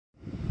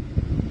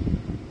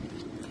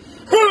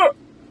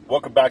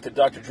Welcome back to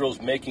Dr.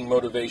 Drill's Making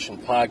Motivation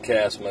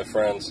podcast, my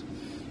friends.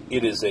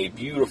 It is a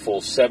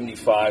beautiful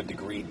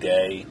 75-degree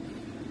day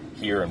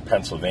here in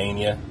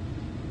Pennsylvania.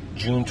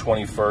 June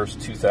 21st,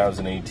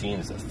 2018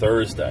 is a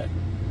Thursday.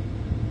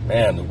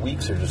 Man, the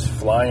weeks are just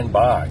flying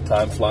by.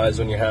 Time flies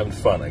when you're having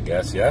fun, I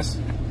guess, yes?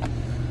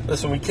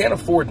 Listen, we can't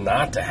afford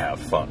not to have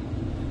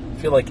fun.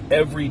 I feel like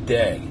every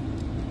day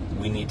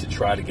we need to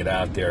try to get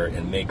out there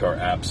and make our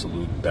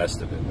absolute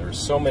best of it. There are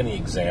so many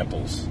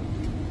examples.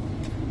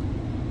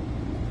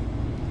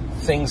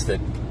 Things that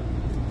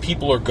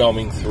people are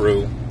going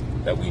through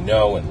that we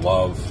know and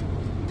love,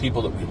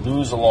 people that we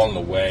lose along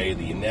the way,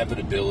 the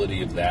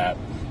inevitability of that,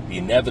 the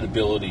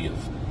inevitability of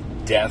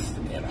death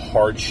and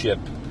hardship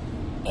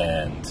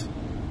and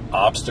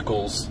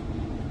obstacles.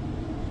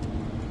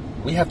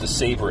 We have to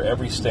savor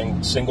every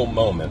single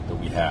moment that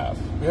we have.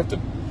 We have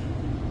to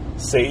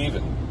save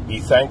and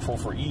be thankful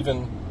for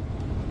and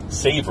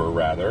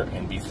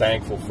be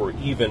thankful for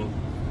even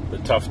the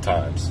tough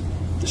times,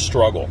 the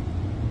struggle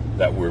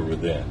that we're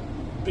within.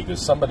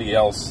 Because somebody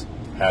else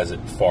has it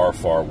far,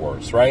 far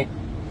worse, right?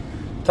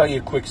 I'll tell you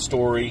a quick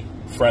story.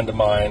 A friend of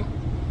mine,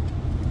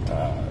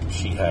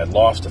 she had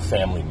lost a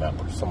family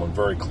member, someone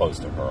very close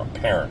to her, a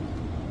parent,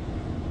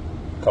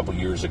 a couple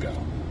years ago.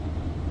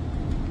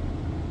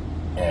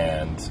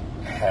 And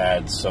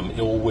had some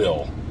ill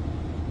will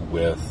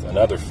with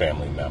another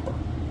family member.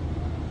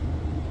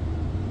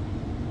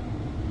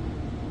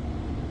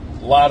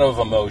 A lot of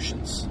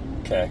emotions,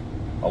 okay?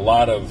 A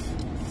lot of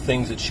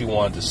things that she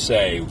wanted to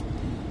say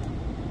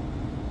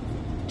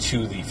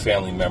to the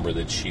family member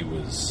that she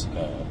was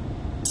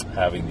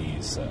having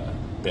these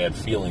bad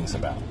feelings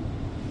about.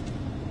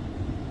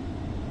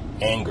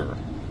 Anger,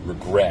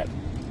 regret,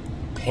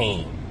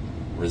 pain,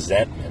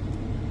 resentment,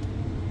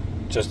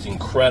 just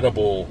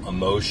incredible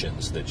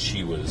emotions that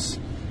she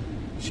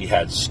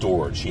had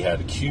stored, she had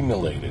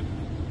accumulated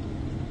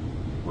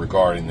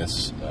regarding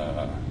this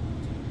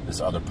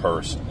other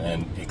person,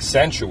 and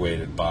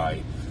accentuated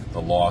by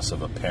the loss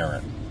of a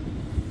parent.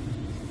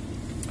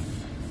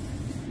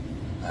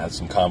 I had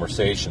some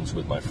conversations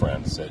with my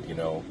friends that,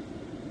 how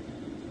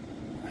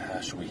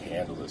should we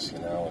handle this?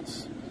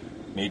 It's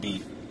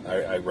maybe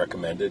I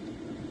recommended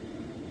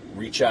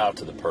reach out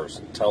to the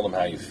person, tell them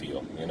how you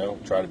feel,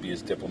 try to be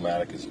as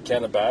diplomatic as you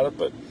can about it,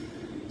 but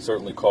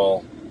certainly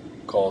call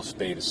a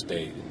spade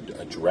and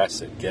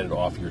address it, get it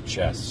off your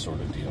chest sort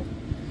of deal.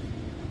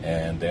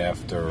 And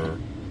after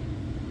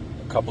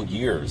a couple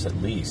years at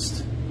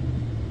least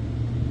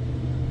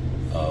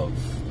of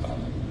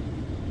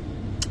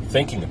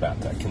thinking about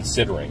that,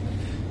 considering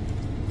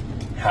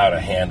how to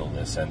handle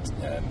this and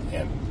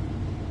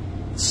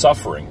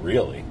suffering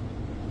really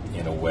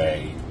in a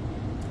way,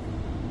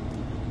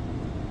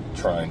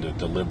 trying to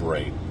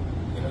deliberate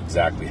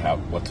exactly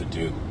what to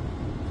do,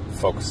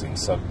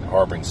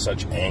 harboring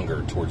such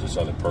anger towards this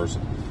other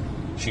person,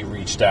 she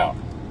reached out,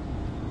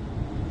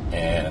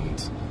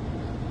 and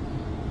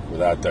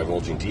without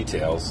divulging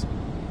details,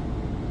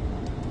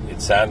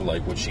 it sounded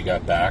like what she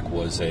got back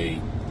was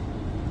an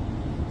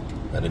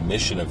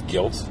admission of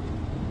guilt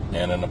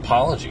and an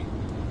apology.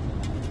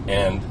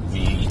 And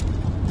the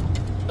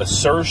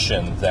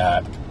assertion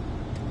that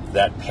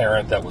that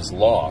parent that was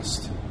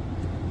lost,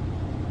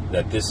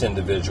 that this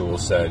individual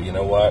said, you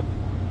know what,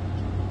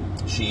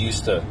 she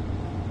used to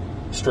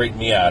straighten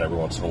me out every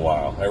once in a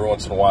while. Every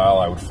once in a while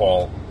I would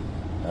fall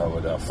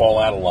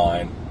out of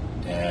line,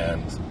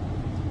 and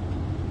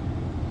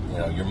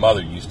your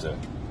mother used to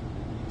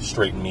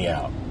straighten me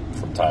out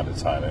from time to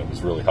time, and it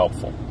was really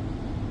helpful.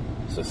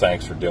 So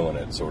thanks for doing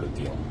it, sort of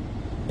deal.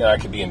 I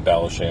could be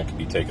embellishing, I could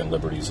be taking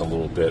liberties a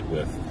little bit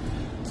with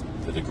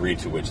the degree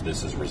to which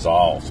this is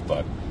resolved,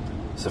 but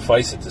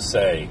suffice it to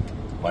say,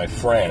 my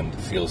friend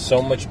feels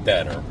so much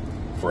better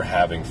for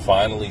having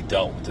finally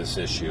dealt with this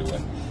issue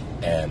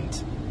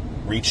and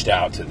reached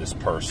out to this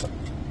person.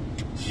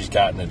 She's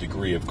gotten a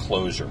degree of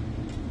closure.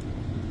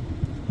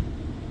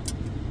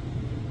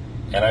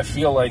 And I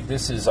feel like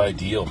this is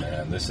ideal,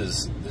 man. This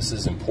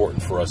is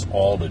important for us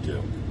all to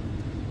do.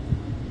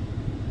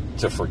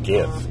 To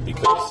forgive,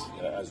 because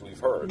as we've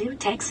heard. New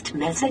text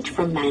message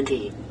from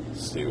Mandy.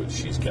 Let's see what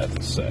she's got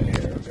to say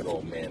here. Good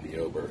old Mandy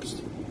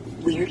Oberst.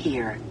 We're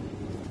here.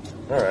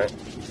 All right.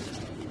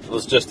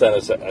 Let's just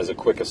as a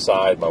quick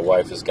aside, my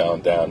wife has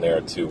gone down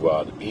there to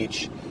the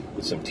beach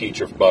with some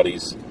teacher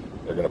buddies.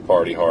 They're going to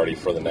party hardy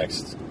for the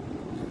next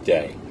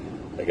day.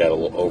 They got a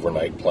little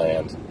overnight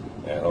planned,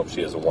 and I hope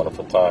she has a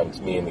wonderful time.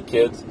 It's me and the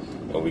kids,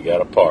 and we got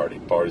a party.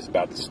 Party's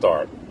about to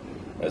start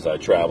as I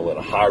travel at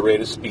a high rate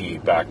of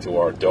speed back to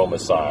our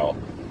domicile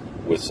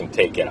with some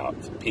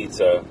takeout, some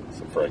pizza,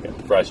 some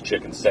friggin' fresh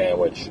chicken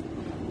sandwich, a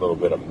little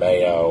bit of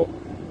mayo,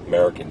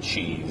 American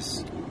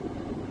cheese,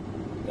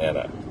 and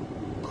a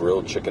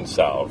grilled chicken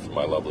salad for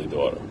my lovely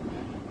daughter.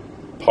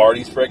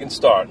 Party's friggin'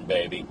 starting,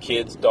 baby.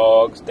 Kids,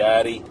 dogs,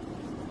 daddy,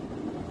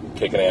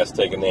 kicking ass,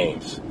 taking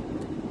names,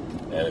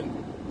 and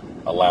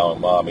allowing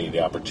mommy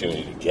the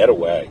opportunity to get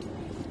away,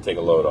 take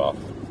a load off.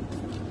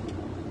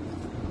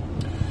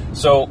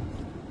 So,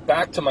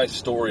 back to my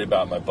story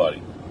about my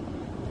buddy.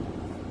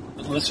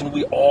 listen,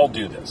 we all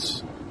do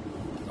this.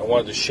 I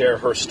wanted to share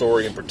her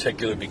story in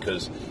particular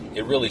because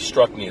it really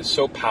struck me as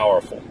so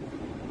powerful.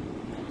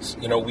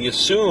 You know, we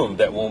assume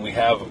that when we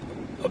have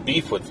a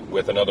beef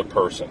with another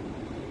person,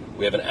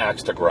 we have an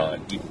axe to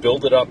grind. We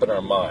build it up in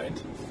our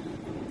mind,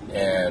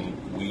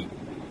 and we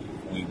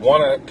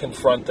want to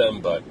confront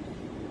them, but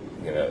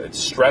you know, it's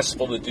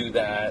stressful to do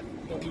that.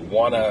 You know, we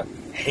want to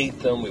hate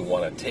them. We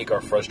want to take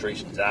our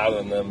frustrations out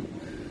on them.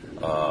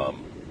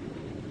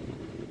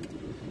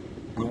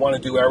 We want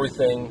to do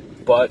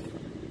everything but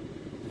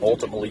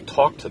ultimately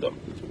talk to them.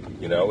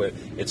 You know,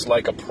 it's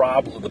like a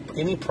problem,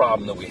 any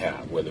problem that we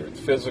have, whether it's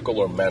physical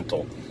or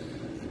mental.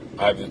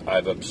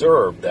 I've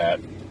observed that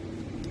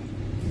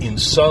in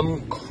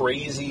some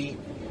crazy,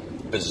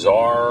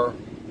 bizarre,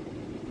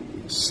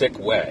 sick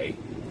way,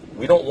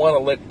 we don't want to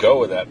let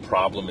go of that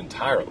problem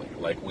entirely.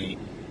 Like we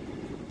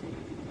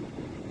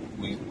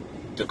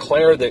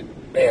declare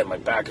that, man, my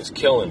back is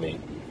killing me,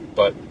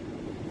 but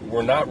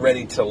we're not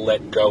ready to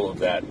let go of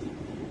that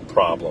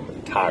problem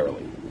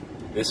entirely.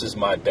 This is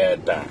my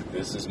bad back.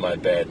 This is my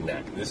bad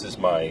neck. This is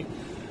my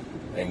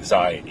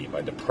anxiety,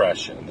 my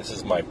depression. This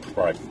is my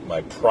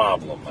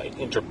problem, my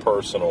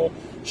interpersonal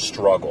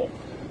struggle.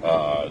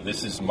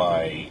 This is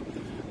my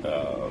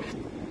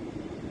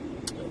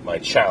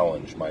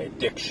challenge, my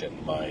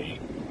addiction, my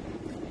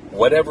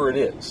whatever it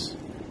is.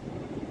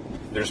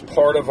 There's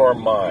part of our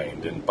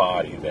mind and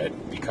body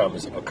that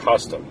becomes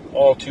accustomed,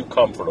 all too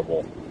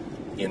comfortable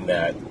in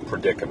that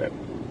predicament.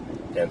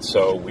 And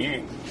so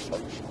we,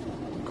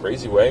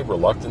 crazy way,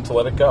 reluctant to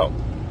let it go.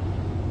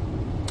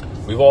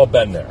 We've all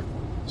been there.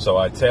 So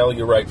I tell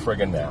you right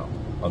friggin' now,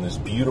 on this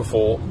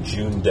beautiful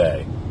June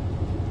day,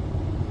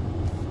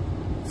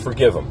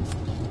 forgive them.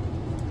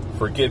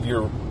 Forgive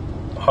your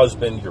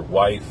husband, your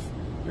wife,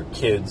 your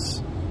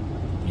kids,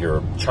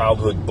 your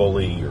childhood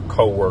bully, your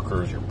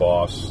coworkers, your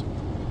boss.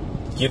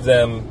 Give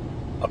them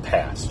a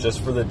pass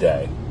just for the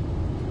day.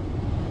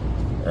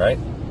 All right?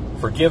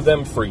 Forgive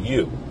them for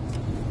you.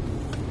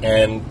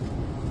 And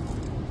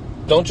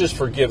don't just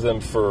forgive them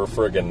for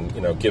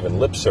friggin', giving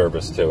lip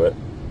service to it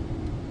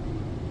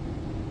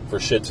for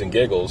shits and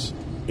giggles.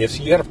 If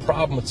you got a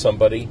problem with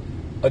somebody,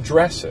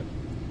 address it.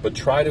 But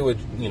try to,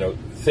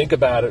 think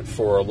about it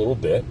for a little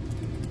bit.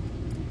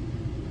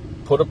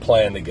 Put a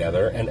plan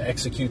together and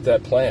execute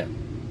that plan.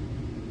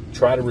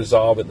 Try to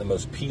resolve it in the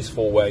most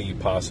peaceful way you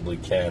possibly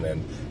can.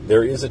 And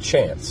there is a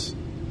chance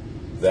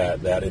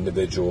that that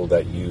individual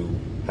that you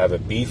have a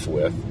beef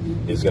with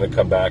is going to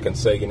come back and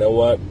say, you know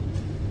what?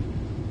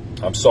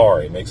 I'm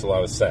sorry. It makes a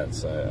lot of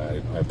sense.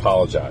 I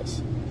apologize.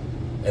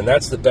 And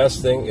that's the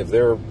best thing. If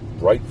they're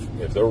right,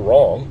 if they're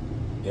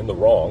wrong, in the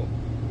wrong,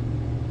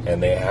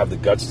 and they have the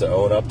guts to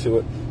own up to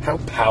it, how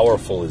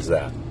powerful is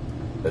that?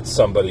 That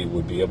somebody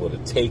would be able to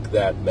take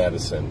that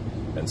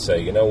medicine and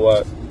say, you know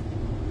what?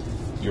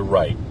 You're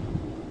right.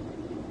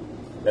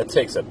 That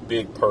takes a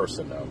big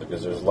person now,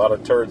 because there's a lot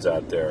of turds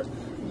out there.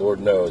 Lord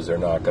knows they're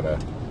not going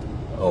to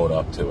own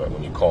up to it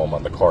when you call them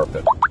on the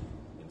carpet.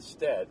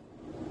 Instead,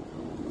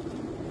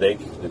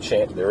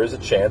 there is a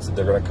chance that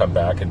they're going to come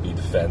back and be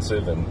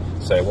defensive and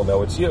say, well,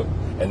 no, it's you.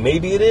 And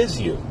maybe it is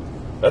you.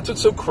 That's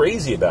what's so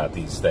crazy about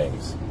these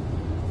things.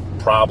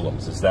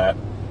 Problems is that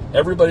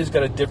everybody's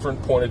got a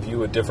different point of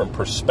view, a different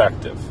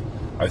perspective.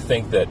 I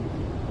think that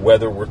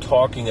whether we're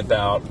talking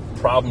about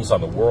problems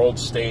on the world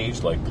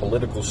stage, like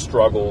political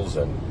struggles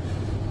and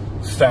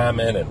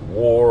famine and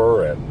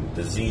war and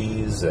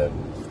disease and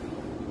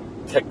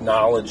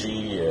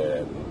technology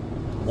and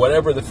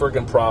whatever the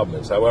friggin' problem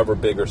is, however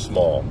big or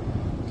small,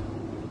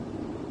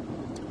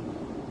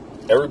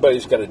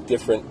 everybody's got a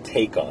different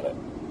take on it.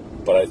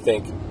 But I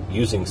think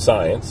using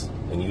science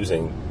and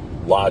using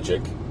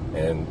logic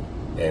and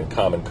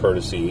common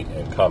courtesy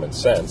and common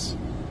sense,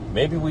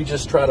 maybe we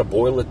just try to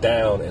boil it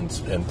down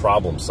and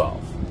problem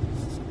solve.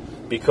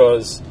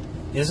 Because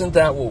isn't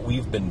that what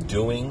we've been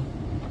doing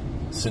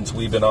since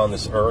we've been on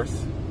this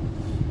earth?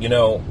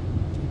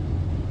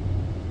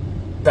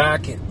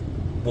 Back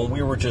when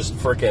we were just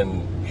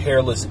freaking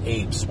hairless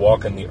apes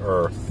walking the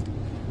earth,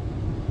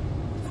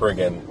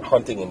 friggin'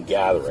 hunting and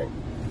gathering,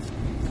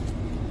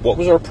 what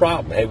was our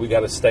problem? Hey, we got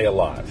to stay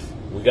alive.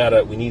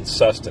 We need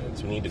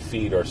sustenance. We need to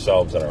feed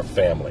ourselves and our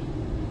family.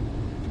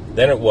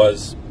 Then it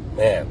was,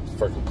 man, it's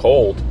freaking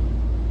cold.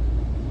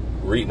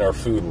 We're eating our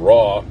food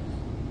raw.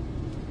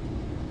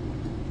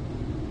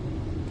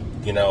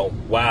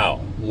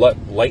 Wow,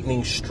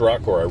 lightning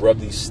struck, or I rubbed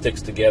these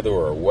sticks together,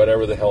 or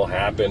whatever the hell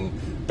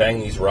happened, bang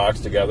these rocks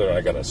together, and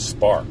I got a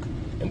spark.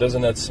 And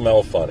doesn't that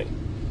smell funny?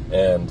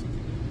 And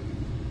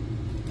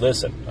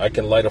listen, I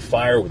can light a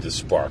fire with this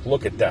spark.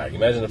 Look at that. You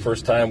imagine the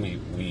first time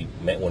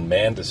when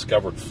man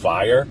discovered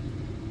fire,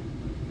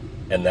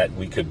 and that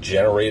we could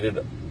generate it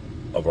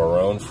of our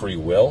own free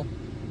will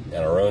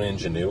and our own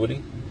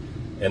ingenuity.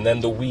 And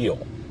then the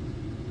wheel,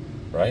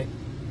 right?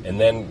 And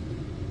then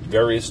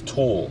various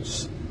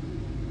tools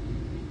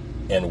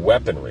and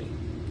weaponry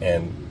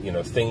and,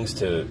 things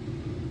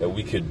that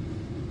we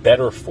could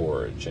better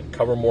forage and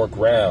cover more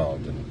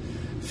ground and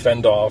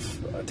fend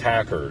off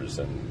attackers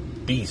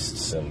and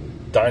beasts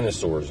and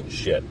dinosaurs and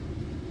shit.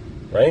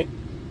 right?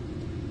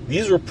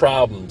 These are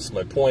problems.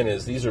 My point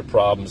is, these are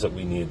problems that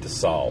we need to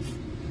solve.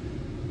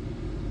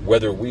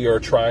 Whether we are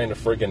trying to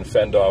friggin'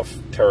 fend off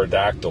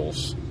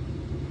pterodactyls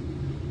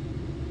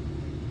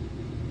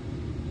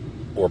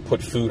or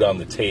put food on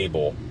the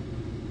table,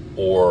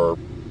 or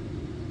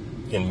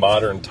in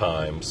modern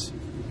times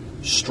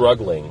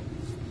struggling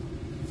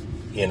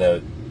in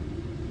a,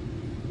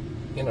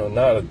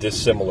 not a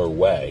dissimilar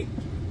way,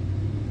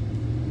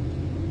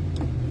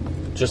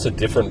 just a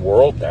different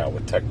world now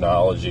with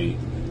technology,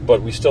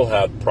 but we still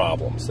have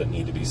problems that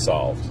need to be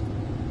solved.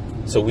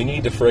 So we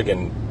need to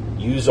friggin'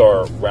 use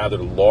our rather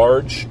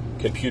large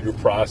computer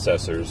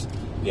processors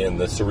in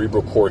the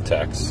cerebral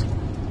cortex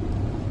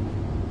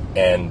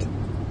and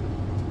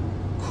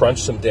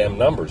crunch some damn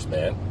numbers,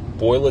 man.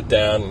 Boil it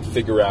down and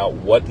figure out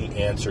what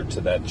the answer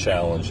to that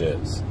challenge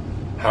is.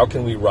 How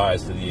can we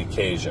rise to the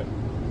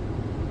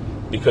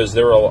occasion? Because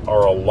there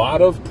are a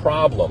lot of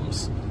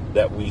problems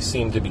that we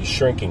seem to be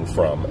shrinking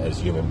from as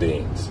human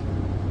beings,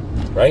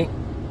 right?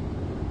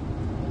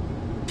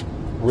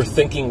 We're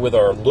thinking with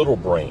our little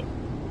brain.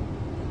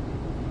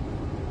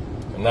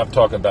 I'm not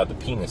talking about the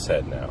penis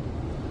head now.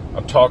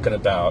 I'm talking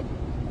about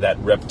that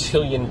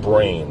reptilian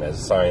brain,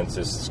 as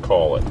scientists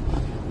call it,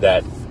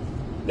 that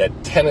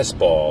tennis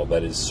ball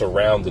that is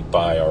surrounded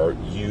by our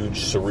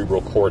huge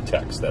cerebral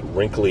cortex, that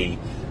wrinkly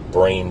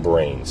brain,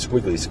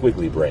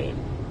 squiggly brain,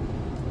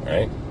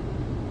 right?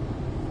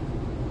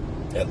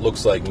 It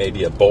looks like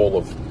maybe a bowl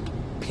of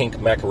pink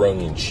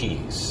macaroni and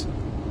cheese,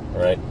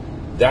 right?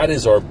 That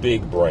is our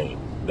big brain.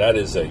 That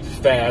is a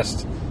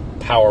fast,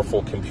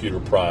 powerful computer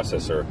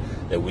processor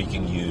that we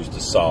can use to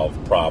solve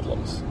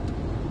problems.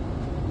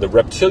 The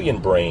reptilian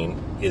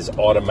brain is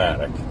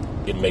automatic.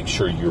 It makes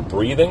sure you're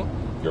breathing,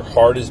 your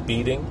heart is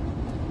beating,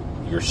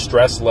 your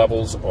stress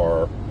levels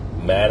are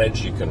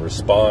managed, you can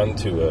respond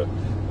to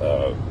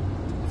a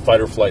fight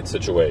or flight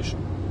situation,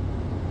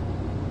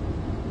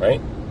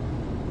 right?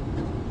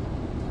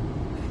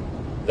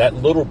 That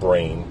little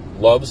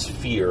brain loves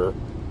fear,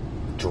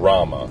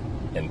 drama,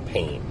 and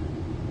pain.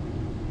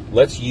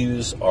 Let's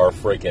use our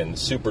freaking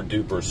super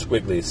duper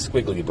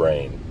squiggly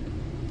brain.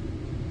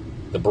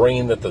 The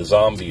brain that the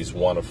zombies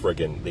want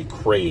to they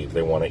crave,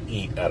 they want to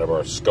eat out of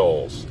our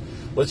skulls.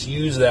 Let's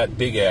use that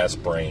big ass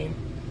brain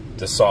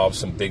to solve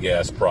some big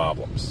ass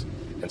problems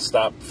and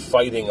stop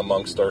fighting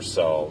amongst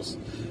ourselves,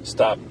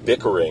 stop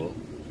bickering,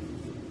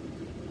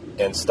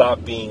 and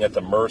stop being at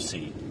the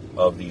mercy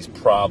of these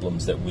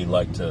problems that we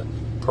like to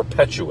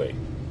perpetuate.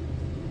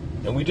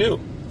 And we do.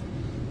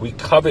 We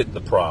covet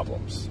the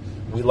problems.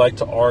 We like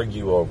to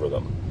argue over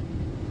them.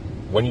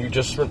 When you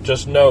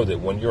just know that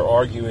when you're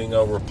arguing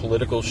over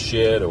political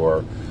shit,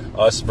 or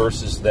us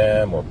versus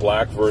them, or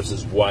black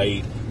versus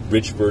white,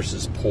 rich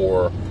versus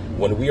poor,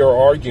 when we are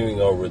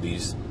arguing over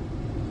these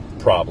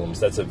problems,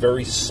 that's a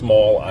very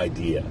small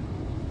idea.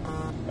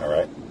 All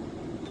right?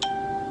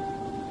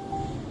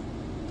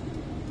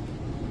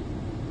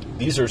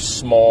 These are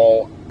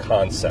small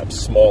concepts,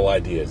 small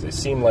ideas. They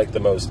seem like the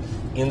most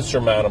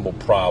insurmountable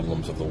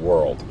problems of the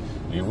world.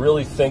 You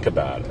really think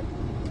about it.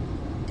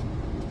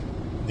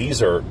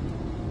 These are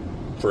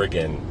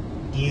friggin'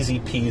 easy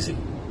peasy.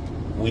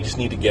 We just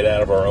need to get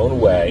out of our own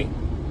way,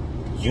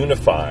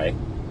 unify,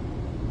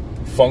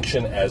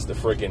 function as the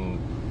friggin'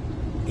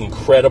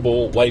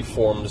 incredible life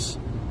forms,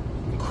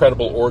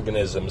 incredible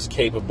organisms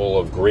capable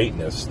of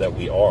greatness that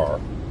we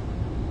are,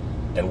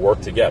 and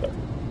work together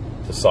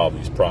to solve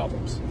these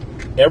problems.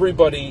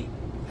 Everybody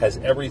has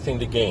everything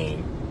to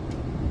gain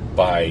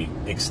by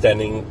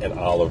extending an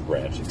olive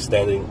branch,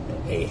 extending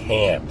a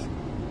hand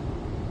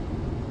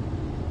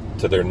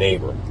to their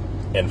neighbor,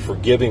 and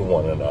forgiving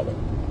one another,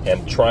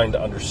 and trying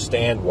to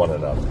understand one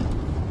another,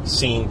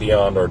 seeing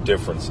beyond our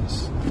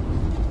differences.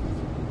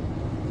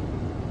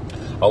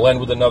 I'll end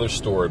with another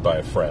story by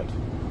a friend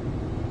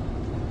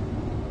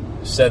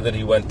who said that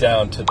he went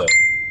down to the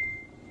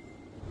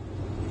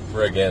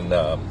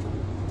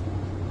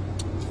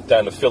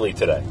down to Philly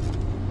today,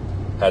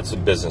 had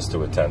some business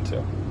to attend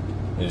to.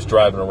 He was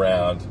driving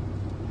around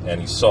and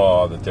he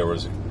saw that there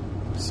was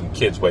some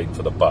kids waiting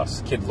for the bus.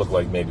 The kid looked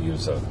like maybe he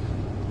was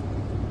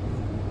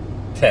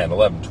 10,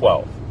 11,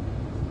 12.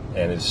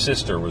 And his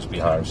sister was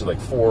behind him. She was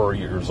like 4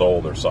 years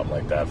old or something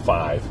like that,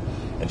 5.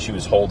 And she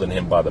was holding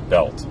him by the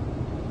belt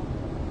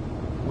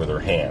with her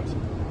hand,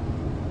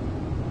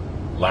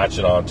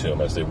 latching onto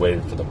him as they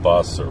waited for the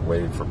bus or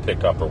waited for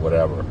pickup or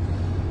whatever.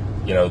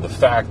 You know, the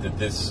fact that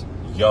this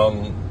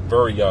young,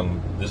 very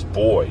young, this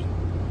boy,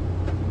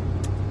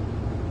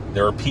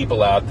 there are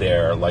people out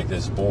there like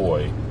this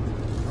boy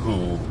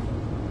who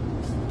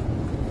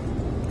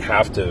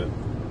have to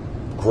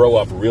grow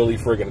up really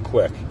friggin'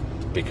 quick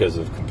because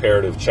of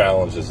comparative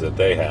challenges that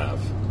they have.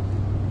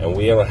 And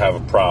we don't have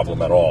a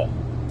problem at all.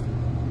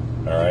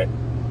 All right?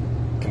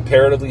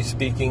 Comparatively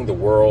speaking, the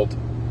world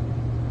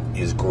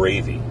is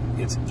gravy.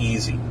 It's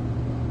easy.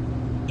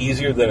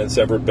 Easier than it's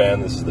ever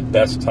been. This is the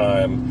best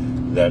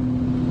time that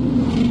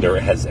there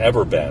has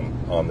ever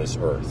been on this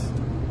earth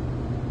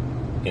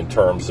in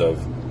terms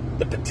of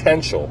the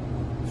potential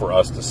for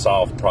us to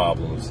solve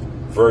problems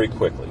very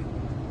quickly.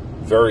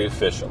 very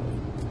efficiently,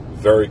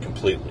 very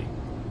completely.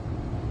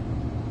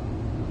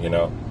 You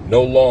know,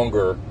 no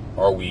longer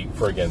are we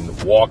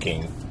friggin'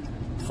 walking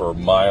for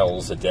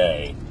miles a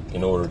day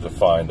in order to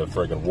find a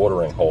friggin'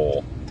 watering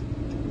hole,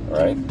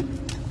 right?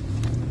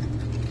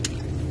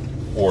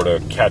 Or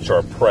to catch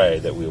our prey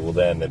that we will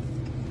then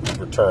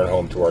return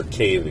home to our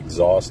cave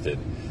exhausted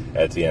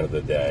at the end of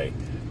the day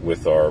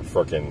with our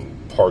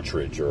frickin'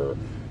 partridge or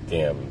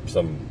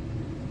some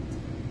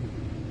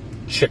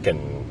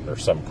chicken or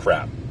some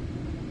crap.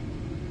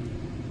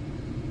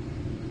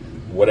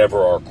 Whatever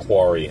our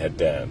quarry had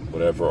been,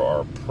 whatever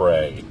our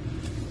prey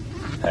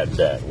had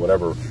been,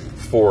 whatever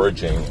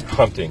foraging,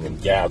 hunting,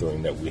 and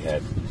gathering that we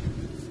had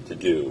to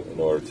do in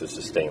order to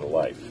sustain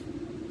life.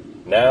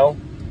 Now,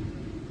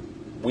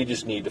 we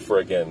just need to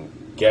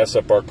friggin' gas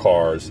up our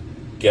cars,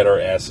 get our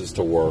asses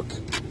to work,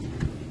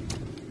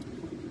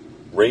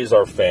 raise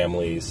our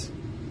families,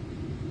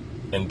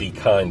 and be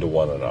kind to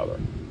one another.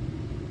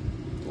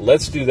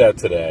 Let's do that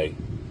today.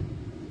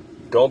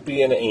 Don't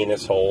be an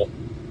anus hole,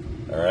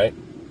 all right?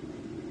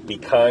 Be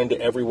kind to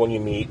everyone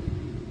you meet.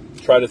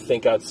 Try to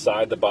think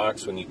outside the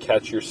box when you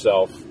catch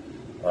yourself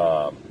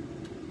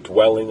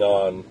dwelling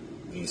on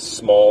these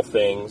small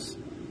things,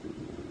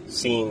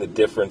 seeing the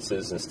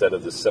differences instead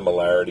of the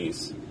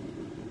similarities.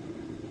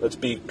 Let's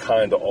be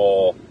kind to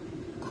all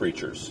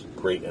creatures,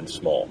 great and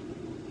small.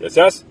 Yes,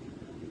 yes?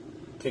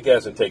 Kick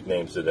ass and take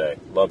names today.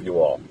 Love you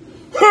all.